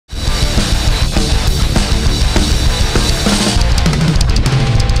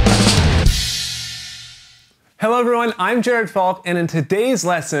Hello everyone, I'm Jared Falk, and in today's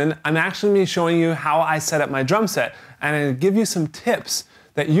lesson, I'm actually going to be showing you how I set up my drum set, and I'm going to give you some tips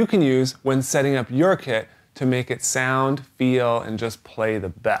that you can use when setting up your kit to make it sound, feel, and just play the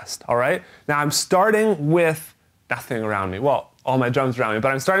best, all right? Now I'm starting with nothing around me. Well, all my drums around me,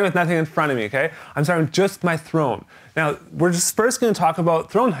 but I'm starting with nothing in front of me, okay? I'm starting with just my throne. Now, we're just first going to talk about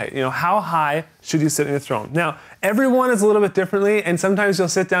throne height. You know, how high should you sit in your throne? Now, everyone is a little bit differently, and sometimes you'll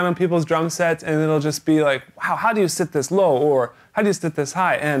sit down on people's drum sets and it'll just be like, wow, how do you sit this low? Or how do you sit this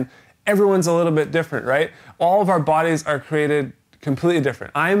high? And everyone's a little bit different, right? All of our bodies are created completely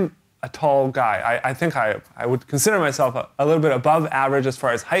different. I'm a tall guy. I think I would consider myself a little bit above average as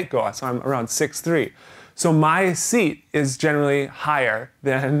far as height goes, so I'm around 6'3". So my seat is generally higher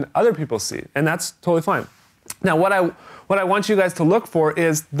than other people's seat, and that's totally fine. Now, what I want you guys to look for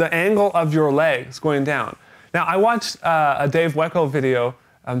is the angle of your legs going down. Now, I watched a Dave Weckl video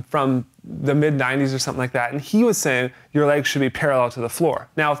from the mid-90s or something like that, and he was saying your legs should be parallel to the floor.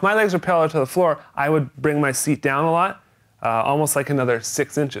 Now, if my legs are parallel to the floor, I would bring my seat down a lot, almost like another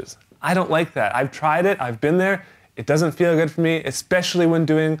 6 inches. I don't like that. I've tried it. I've been there. It doesn't feel good for me, especially when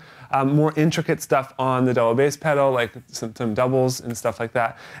doing more intricate stuff on the double bass pedal, like some doubles and stuff like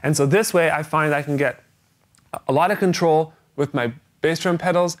that. And so this way, I find I can get a lot of control with my bass drum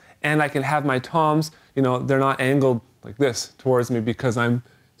pedals, and I can have my toms, you know, they're not angled like this towards me because I'm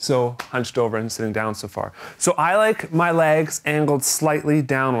so hunched over and sitting down so far. So I like my legs angled slightly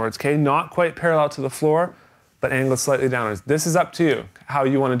downwards, okay? Not quite parallel to the floor, but angled slightly downwards. This is up to you, how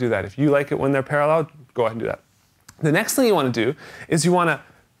you want to do that. If you like it when they're parallel, go ahead and do that. The next thing you want to do is you want to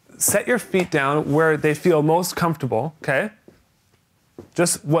set your feet down where they feel most comfortable, okay?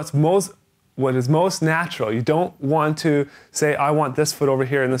 Just what is most natural. You don't want to say, I want this foot over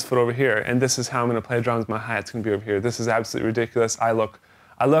here and this foot over here, and this is how I'm going to play drums. My hi-hat's going to be over here. This is absolutely ridiculous. I look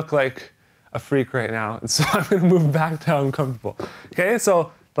like a freak right now, and so I'm going to move back to how I'm comfortable. Okay,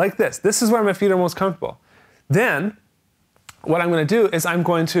 so like this. This is where my feet are most comfortable. Then, what I'm going to do is I'm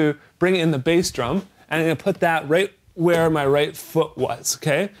going to bring in the bass drum, and I'm going to put that right where my right foot was,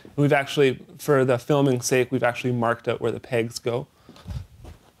 okay? We've actually, for the filming sake, we've actually marked out where the pegs go.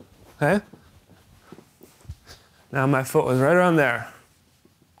 Okay? Now my foot was right around there,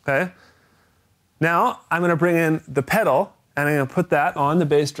 okay? Now I'm gonna bring in the pedal, and I'm gonna put that on the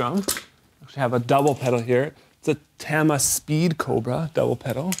bass drum. I actually have a double pedal here. It's a Tama Speed Cobra double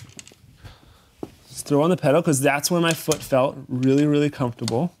pedal. Just throw on the pedal, because that's where my foot felt really, really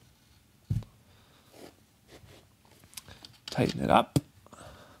comfortable. Tighten it up.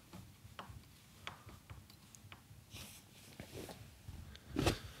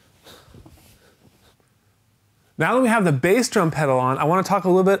 Now that we have the bass drum pedal on, I want to talk a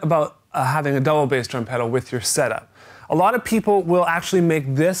little bit about having a double bass drum pedal with your setup. A lot of people will actually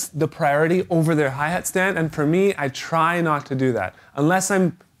make this the priority over their hi-hat stand, and for me, I try not to do that. Unless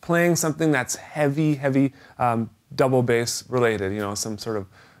I'm playing something that's heavy double bass related, you know, some sort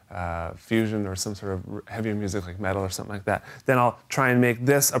of fusion or some sort of heavier music like metal or something like that, then I'll try and make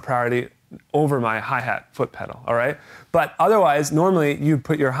this a priority over my hi-hat foot pedal, all right? But otherwise, normally you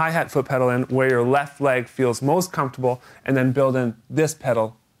put your hi-hat foot pedal in where your left leg feels most comfortable, and then build in this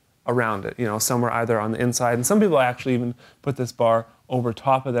pedal around it, you know, somewhere either on the inside. And some people actually even put this bar over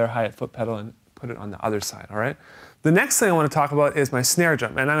top of their hi-hat foot pedal and put it on the other side, all right? The next thing I want to talk about is my snare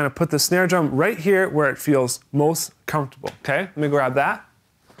drum, and I'm going to put the snare drum right here where it feels most comfortable, okay? Let me grab that.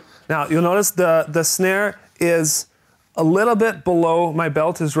 Now, you'll notice the snare is a little bit below my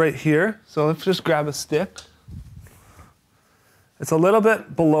belt, is right here. So let's just grab a stick. It's a little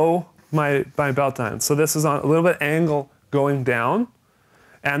bit below my belt line. So this is on a little bit angle going down.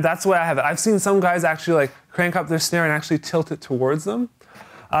 And that's the way I have it. I've seen some guys actually like crank up their snare and actually tilt it towards them.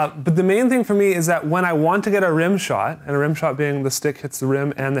 But the main thing for me is that when I want to get a rim shot, and a rim shot being the stick hits the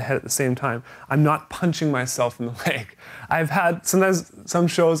rim and the head at the same time, I'm not punching myself in the leg. I've had, sometimes, some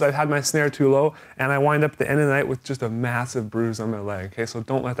shows I've had my snare too low, and I wind up at the end of the night with just a massive bruise on my leg, okay? So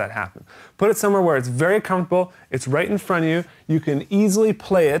don't let that happen. Put it somewhere where it's very comfortable, it's right in front of you, you can easily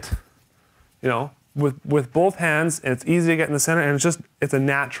play it, you know, with both hands, and it's easy to get in the center, and it's a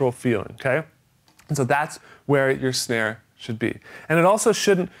natural feeling, okay? And so that's where your snare should be. And it also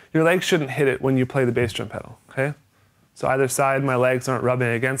your legs shouldn't hit it when you play the bass drum pedal, okay? So either side, my legs aren't rubbing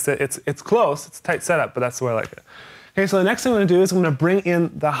against it. It's close, it's a tight setup, but that's the way I like it. Okay, so the next thing I'm gonna do is I'm gonna bring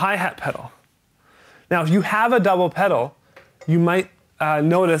in the hi-hat pedal. Now, if you have a double pedal, you might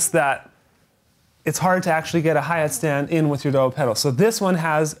notice that it's hard to actually get a hi-hat stand in with your double pedal. So this one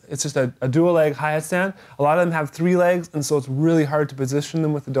it's just a dual leg hi-hat stand. A lot of them have 3 legs, and so it's really hard to position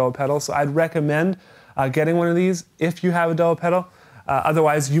them with the double pedal. So I'd recommend getting one of these if you have a double pedal.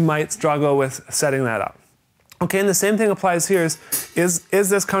 Otherwise, you might struggle with setting that up. Okay, and the same thing applies here is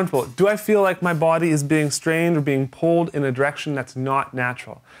this comfortable? Do I feel like my body is being strained or being pulled in a direction that's not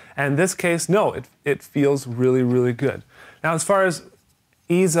natural? And in this case, no, it feels really, really good. Now, as far as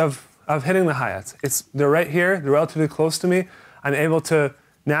ease of hitting the hi-hats, they're right here, they're relatively close to me. I'm able to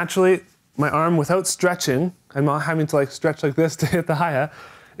naturally, my arm without stretching, I'm not having to like stretch like this to hit the hi-hat,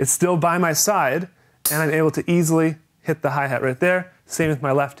 it's still by my side, and I'm able to easily hit the hi-hat right there. Same with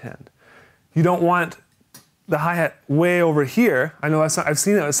my left hand. You don't want the hi-hat way over here. I know I've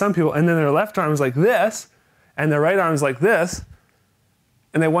seen it with some people, and then their left arm is like this, and their right arm is like this,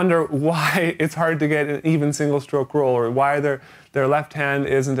 and they wonder why it's hard to get an even single stroke roll, or why their left hand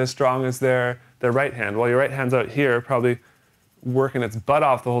isn't as strong as their right hand. Well, your right hand's out here, probably working its butt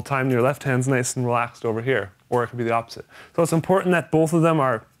off the whole time, and your left hand's nice and relaxed over here, or it could be the opposite. So it's important that both of them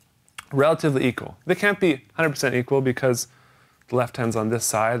are relatively equal. They can't be 100% equal because the left hand's on this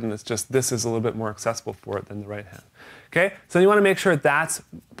side, and it's just this is a little bit more accessible for it than the right hand. Okay, so you want to make sure that's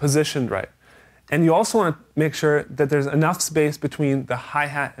positioned right. And you also want to make sure that there's enough space between the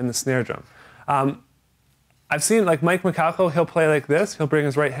hi-hat and the snare drum. I've seen like Mike McCalco, he'll play like this, he'll bring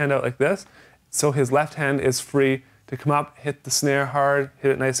his right hand out like this, so his left hand is free to come up, hit the snare hard,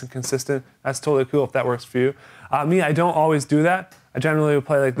 hit it nice and consistent. That's totally cool if that works for you. Me, I don't always do that. I generally will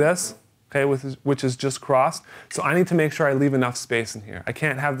play like this, okay, which is just crossed. So I need to make sure I leave enough space in here. I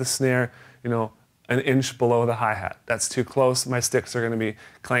can't have the snare, you know, an inch below the hi-hat. That's too close. My sticks are going to be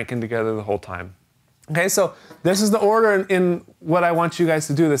clanking together the whole time. Okay, so this is the order in what I want you guys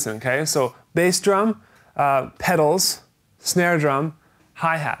to do this in, okay? So bass drum, pedals, snare drum,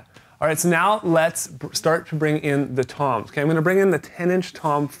 hi-hat. All right, so now let's start to bring in the toms. Okay, I'm going to bring in the 10-inch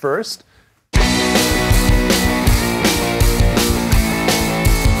tom first.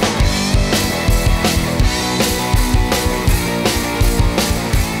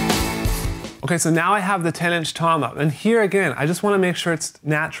 Okay, so now I have the 10-inch tom up, and here again, I just want to make sure it's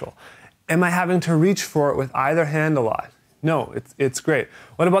natural. Am I having to reach for it with either hand a lot? No, it's great.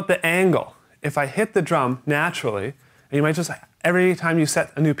 What about the angle? If I hit the drum naturally, and you might just, every time you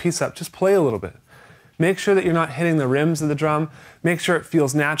set a new piece up, just play a little bit. Make sure that you're not hitting the rims of the drum. Make sure it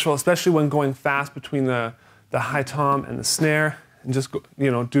feels natural, especially when going fast between the high tom and the snare. And just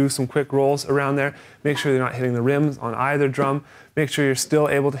do some quick rolls around there. Make sure you're not hitting the rims on either drum. Make sure you're still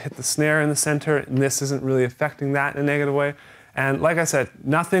able to hit the snare in the center, and this isn't really affecting that in a negative way. And like I said,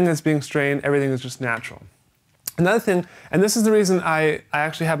 nothing is being strained, everything is just natural. Another thing, and this is the reason I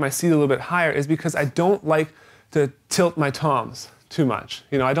actually have my seat a little bit higher, is because I don't like to tilt my toms too much.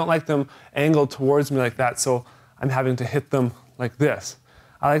 I don't like them angled towards me like that, so I'm having to hit them like this.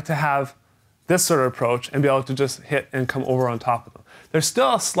 I like to have this sort of approach and be able to just hit and come over on top of them. There's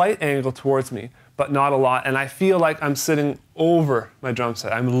still a slight angle towards me, but not a lot, and I feel like I'm sitting over my drum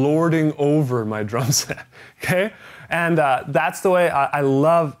set. I'm lording over my drum set, okay? And that's the way I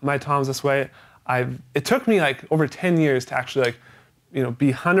love my toms this way. It took me like over 10 years to actually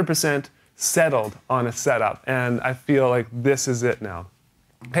be 100% settled on a setup, and I feel like this is it now.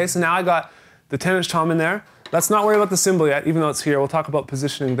 Okay, so now I got the 10-inch tom in there. Let's not worry about the cymbal yet, even though it's here. We'll talk about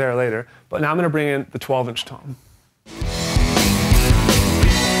positioning there later. But now I'm going to bring in the 12-inch tom.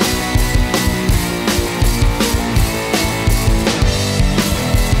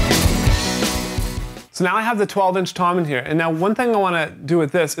 So now I have the 12-inch tom in here. And now one thing I want to do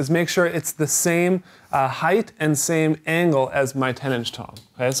with this is make sure it's the same height and same angle as my 10-inch tom.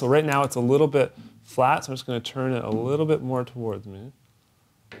 Okay, so right now it's a little bit flat, so I'm just going to turn it a little bit more towards me.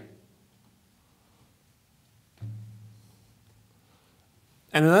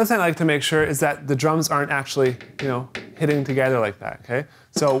 And another thing I like to make sure is that the drums aren't actually, hitting together like that, okay?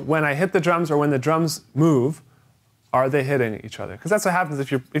 So when I hit the drums or when the drums move, are they hitting each other? Because that's what happens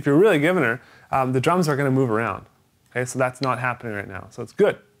if you're really giving her, the drums are going to move around, okay? So that's not happening right now, so it's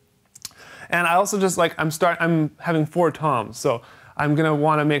good. And I also just I'm having 4 toms, so I'm going to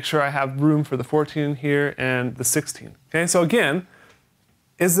want to make sure I have room for the 14 here and the 16, okay? So again,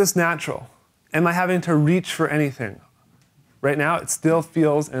 is this natural? Am I having to reach for anything? Right now, it still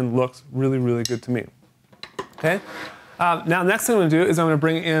feels and looks really, really good to me. Okay? Now, the next thing I'm going to do is I'm going to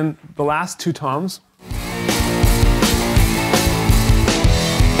bring in the last 2 toms.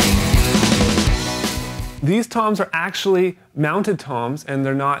 These toms are actually mounted toms, and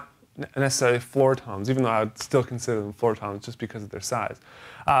they're not necessarily floor toms, even though I would still consider them floor toms just because of their size.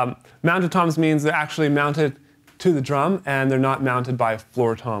 Mounted toms means they're actually mounted to the drum, and they're not mounted by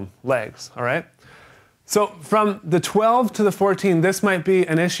floor tom legs, all right? So from the 12 to the 14, this might be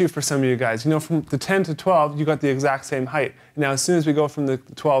an issue for some of you guys. From the 10 to 12, you got the exact same height. Now, as soon as we go from the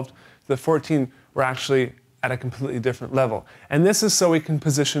 12 to the 14, we're actually at a completely different level. And this is so we can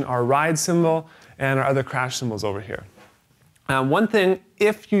position our ride cymbal and our other crash cymbals over here. One thing,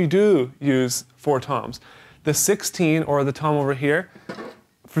 if you do use 4 toms, the 16 or the tom over here,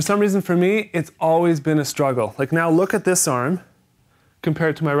 for some reason for me, it's always been a struggle. Like now look at this arm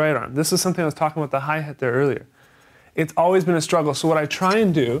compared to my right arm. This is something I was talking about the hi-hat there earlier. It's always been a struggle. So what I try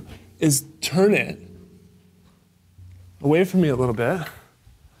and do is turn it away from me a little bit.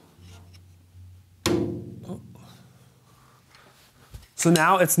 So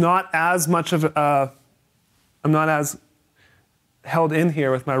now it's not as much of a, I'm not as held in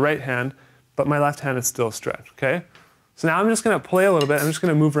here with my right hand, but my left hand is still stretched, okay? So now I'm just gonna play a little bit, I'm just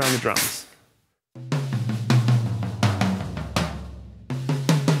gonna move around the drums.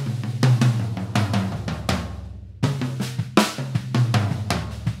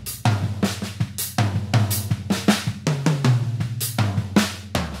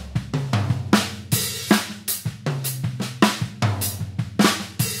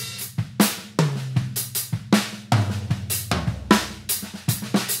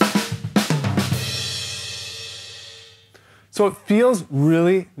 So it feels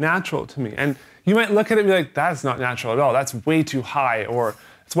really natural to me. And you might look at it and be like, that's not natural at all. That's way too high, or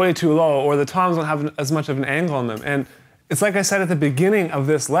it's way too low, or the toms don't have as much of an angle on them. And it's like I said at the beginning of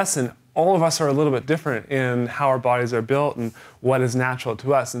this lesson, all of us are a little bit different in how our bodies are built and what is natural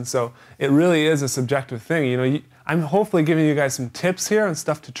to us. And so it really is a subjective thing. You know, I'm hopefully giving you guys some tips here and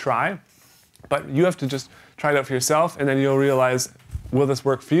stuff to try, but you have to just try it out for yourself, and then you'll realize, will this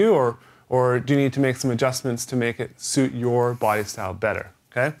work for you, or do you need to make some adjustments to make it suit your body style better,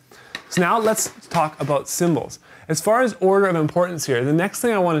 okay? So now let's talk about cymbals. As far as order of importance here, the next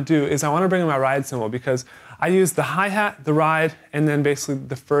thing I want to do is I want to bring in my ride cymbal, because I use the hi-hat, the ride, and then basically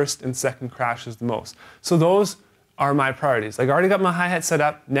the first and second crashes the most. So those are my priorities. Like I already got my hi-hat set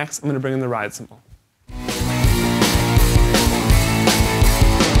up. Next, I'm going to bring in the ride cymbal.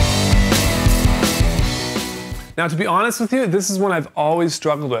 Now, to be honest with you, this is one I've always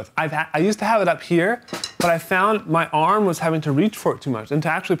struggled with. I used to have it up here, but I found my arm was having to reach for it too much. And to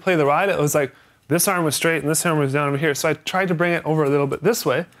actually play the ride, it was like this arm was straight and this arm was down over here. So I tried to bring it over a little bit this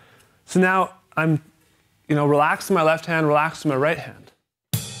way. So now I'm, relaxed in my left hand, relaxed in my right hand.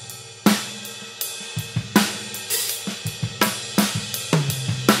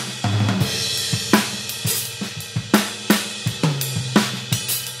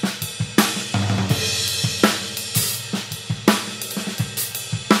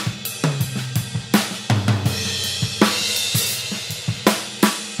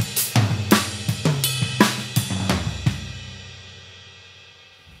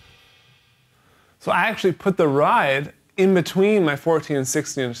 So I actually put the ride in between my 14 and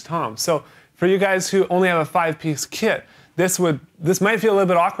 16-inch toms. So for you guys who only have a 5-piece kit, this might feel a little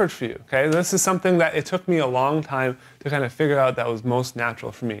bit awkward for you, okay? This is something that it took me a long time to kind of figure out that was most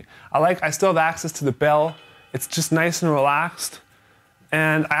natural for me. I still have access to the bell. It's just nice and relaxed.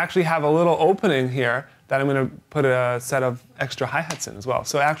 And I actually have a little opening here that I'm going to put a set of extra hi-hats in as well.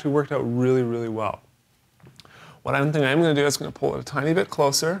 So it actually worked out really, really well. What I'm thinking I'm going to do is I'm going to pull it a tiny bit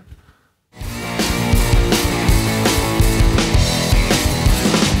closer.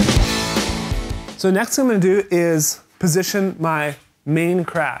 So next thing I'm going to do is position my main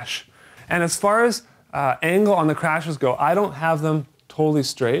crash. And as far as angle on the crashes go, I don't have them totally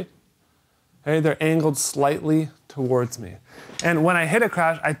straight. Okay? They're angled slightly towards me. And when I hit a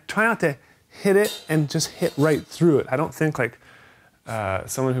crash, I try not to hit it and just hit right through it. I don't think like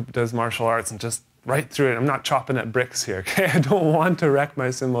someone who does martial arts and just right through it. I'm not chopping at bricks here, okay? I don't want to wreck my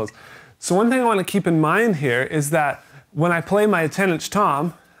cymbals. So one thing I want to keep in mind here is that when I play my 10-inch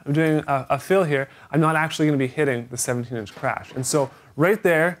tom, I'm doing a fill here, I'm not actually going to be hitting the 17-inch crash. And so right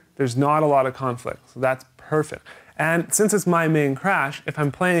there, there's not a lot of conflict. So that's perfect. And since it's my main crash, if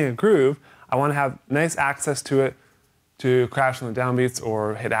I'm playing a groove, I want to have nice access to it to crash on the downbeats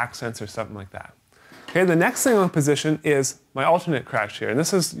or hit accents or something like that. Okay, the next thing on position is my alternate crash here. And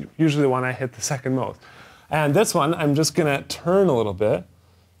this is usually the one I hit the second most. And this one, I'm just going to turn a little bit.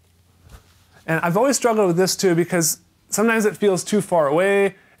 And I've always struggled with this too, because sometimes it feels too far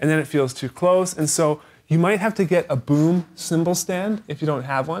away, and then it feels too close. And so you might have to get a boom cymbal stand if you don't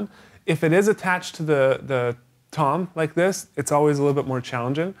have one. If it is attached to the tom like this, it's always a little bit more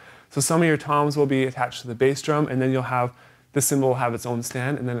challenging. So some of your toms will be attached to the bass drum, and then the cymbal will have its own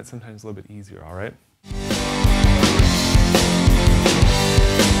stand, and then it's sometimes a little bit easier, all right?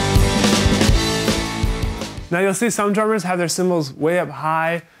 Now you'll see some drummers have their cymbals way up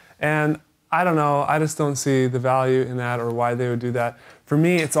high, and I don't know, I just don't see the value in that or why they would do that. For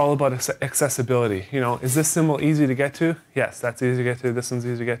me, it's all about accessibility. Is this cymbal easy to get to? Yes, that's easy to get to. This one's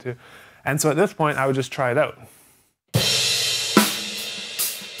easy to get to. And so at this point, I would just try it out.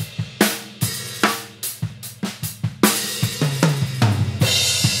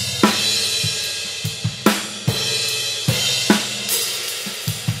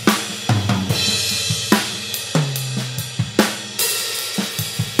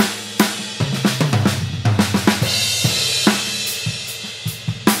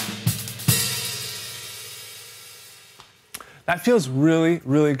 That feels really,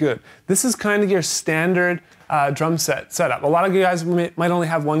 really good. This is kind of your standard drum set setup. A lot of you guys might only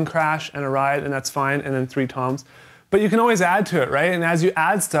have one crash and a ride, and that's fine, and then 3 toms. But you can always add to it, right? And as you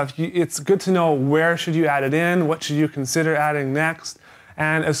add stuff, it's good to know where should you add it in, what should you consider adding next.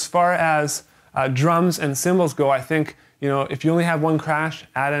 And as far as drums and cymbals go, I think, you know, if you only have one crash,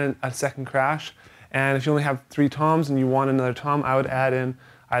 add in a second crash. And if you only have 3 toms and you want another tom, I would add in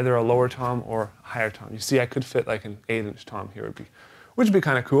either a lower tom or a higher tom. You see, I could fit like an 8-inch tom here, which would be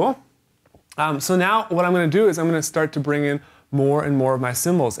kind of cool. So now what I'm going to do is I'm going to start to bring in more and more of my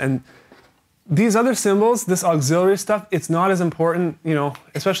cymbals. And these other cymbals, this auxiliary stuff, it's not as important, you know,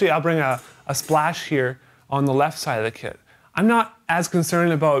 especially I'll bring a splash here on the left side of the kit. I'm not as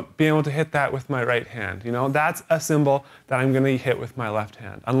concerned about being able to hit that with my right hand. You know, that's a cymbal that I'm going to hit with my left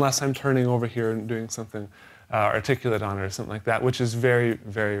hand, unless I'm turning over here and doing something articulate on it or something like that, which is very,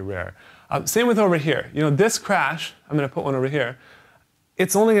 very rare. Same with over here. You know, this crash, I'm going to put one over here,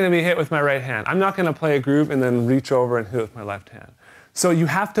 it's only going to be hit with my right hand. I'm not going to play a groove and then reach over and hit it with my left hand. So you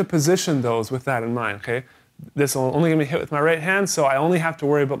have to position those with that in mind, okay? This will only going to be hit with my right hand, so I only have to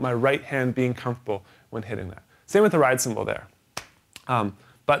worry about my right hand being comfortable when hitting that. Same with the ride cymbal there.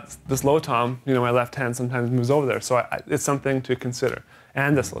 But this low tom, you know, my left hand sometimes moves over there, so it's something to consider.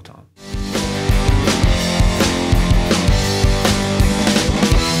 And this low tom.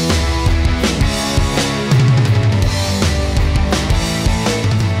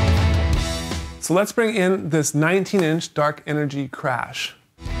 So let's bring in this 19-inch Dark Energy crash.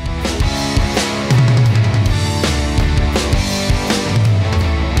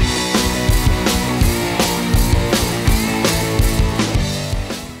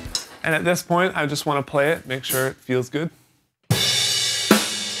 And at this point, I just want to play it, make sure it feels good.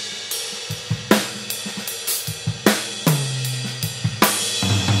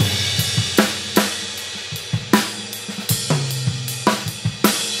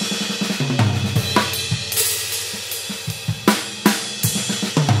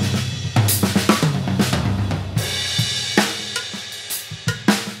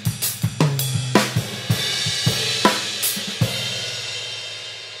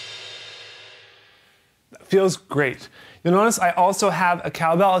 Feels great. You'll notice I also have a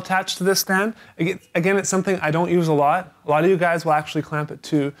cowbell attached to this stand. Again, it's something I don't use a lot. A lot of you guys will actually clamp it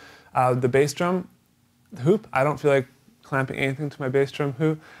to the bass drum hoop. I don't feel like clamping anything to my bass drum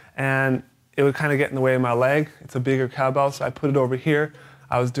hoop, and it would kind of get in the way of my leg. It's a bigger cowbell, so I put it over here.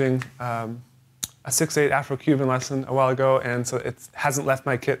 I was doing a 6/8 Afro-Cuban lesson a while ago, and so it hasn't left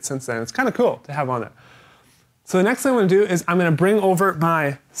my kit since then. It's kind of cool to have on it. So the next thing I'm going to do is I'm going to bring over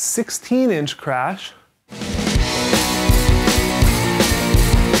my 16-inch crash.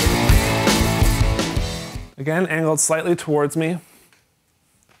 Again, angled slightly towards me.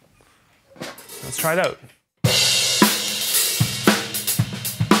 Let's try it out.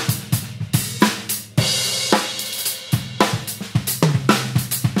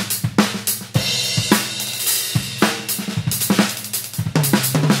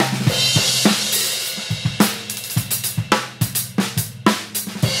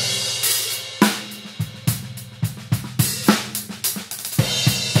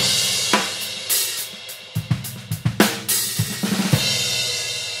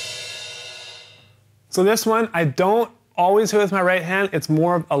 So this one, I don't always hit with my right hand. It's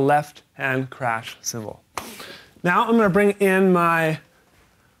more of a left hand crash cymbal. Now I'm going to bring in my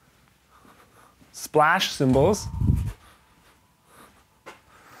splash cymbals.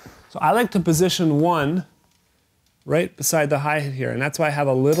 So I like to position one right beside the hi-hat here, and that's why I have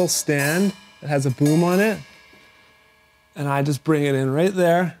a little stand that has a boom on it. And I just bring it in right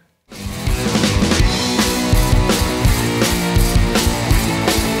there.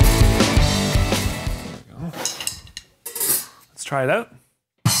 Try it out.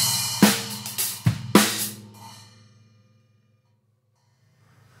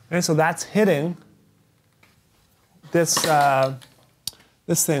 Okay, so that's hitting this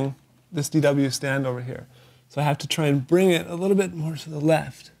this DW stand over here. So I have to try and bring it a little bit more to the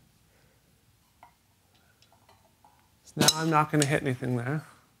left. So now I'm not going to hit anything there.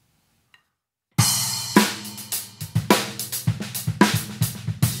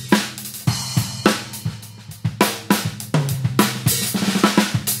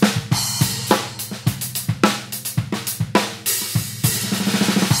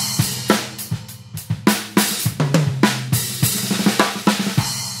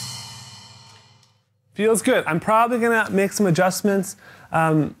 feels good. I'm probably gonna make some adjustments,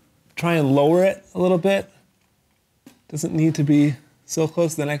 try and lower it a little bit. Doesn't need to be so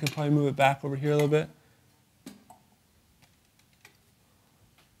close, then I can probably move it back over here a little bit.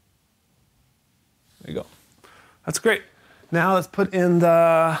 There you go. That's great. Now let's put in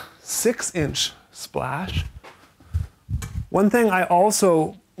the 6-inch splash. One thing I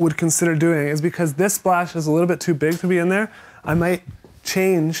also would consider doing is, because this splash is a little bit too big to be in there, I might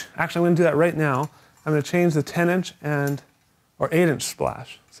change, actually I'm gonna do that right now. I'm gonna change the 10-inch or 8-inch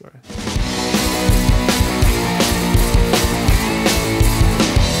splash, sorry.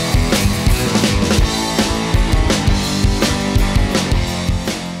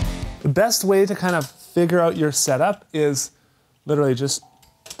 The best way to kind of figure out your setup is literally just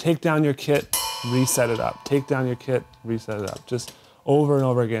take down your kit, reset it up. Take down your kit, reset it up. Just over and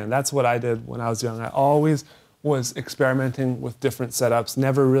over again. That's what I did when I was young. I always was experimenting with different setups,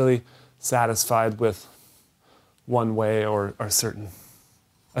 never really satisfied with one way or a certain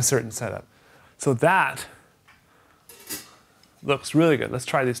setup. So that looks really good. Let's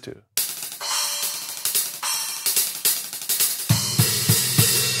try these two.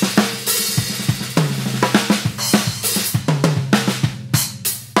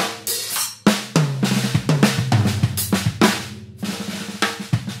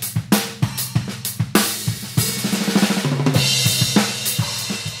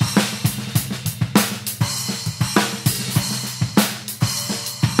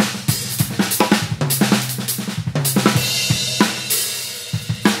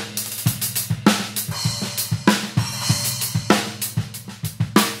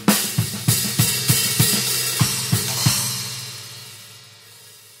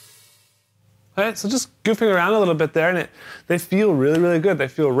 Right, so just goofing around a little bit there, and they feel really, really good. They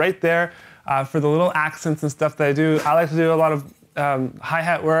feel right there for the little accents and stuff that I do. I like to do a lot of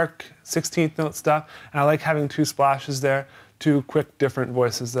hi-hat work, 16th note stuff, and I like having 2 splashes there, 2 quick different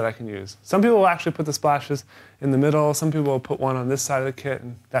voices that I can use. Some people will actually put the splashes in the middle. Some people will put one on this side of the kit,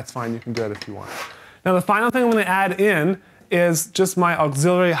 and that's fine. You can do it if you want. Now the final thing I'm going to add in is just my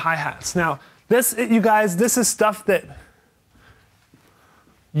auxiliary hi-hats. Now this, you guys, this is stuff that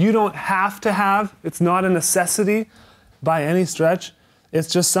you don't have to have. It's not a necessity by any stretch.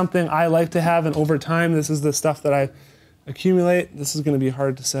 It's just something I like to have, and over time, this is the stuff that I accumulate. This is going to be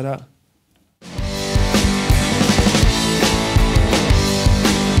hard to set up.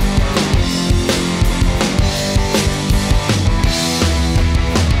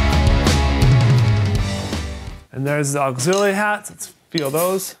 And there's the auxiliary hats. Let's feel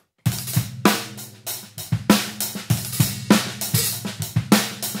those.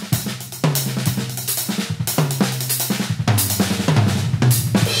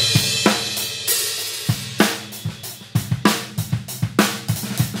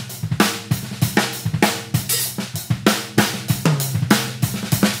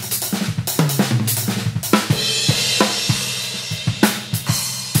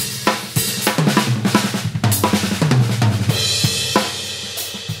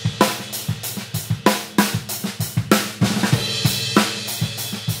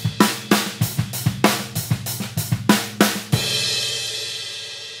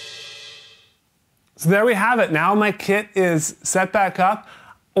 So there we have it. Now my kit is set back up.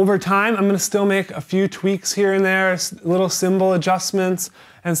 Over time, I'm gonna still make a few tweaks here and there, little cymbal adjustments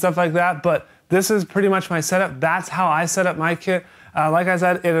and stuff like that, but this is pretty much my setup. That's how I set up my kit. Like I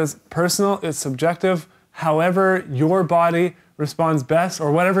said, it is personal, it's subjective. However your body responds best,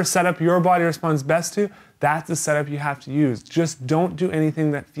 or whatever setup your body responds best to, that's the setup you have to use. Just don't do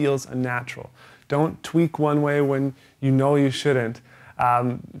anything that feels unnatural. Don't tweak one way when you know you shouldn't.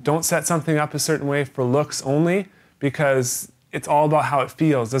 Don't set something up a certain way for looks only, because it's all about how it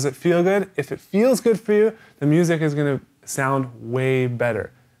feels. Does it feel good? If it feels good for you, the music is gonna sound way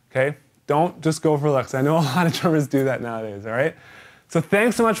better, okay? Don't just go for looks. I know a lot of drummers do that nowadays, all right? So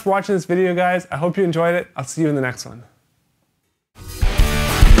thanks so much for watching this video, guys. I hope you enjoyed it. I'll see you in the next one.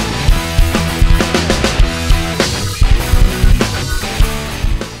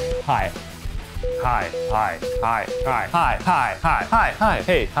 Hi. Hi, hi, hi, hi, hi, hi, hi, hi, hi,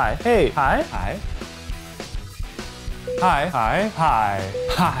 hey, hi, hey, hi, hi, hi, hi, hi,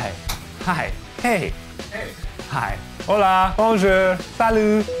 hi, hi, hey, hey, hi, hola, bonjour,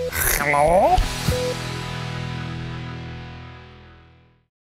 salut, hello.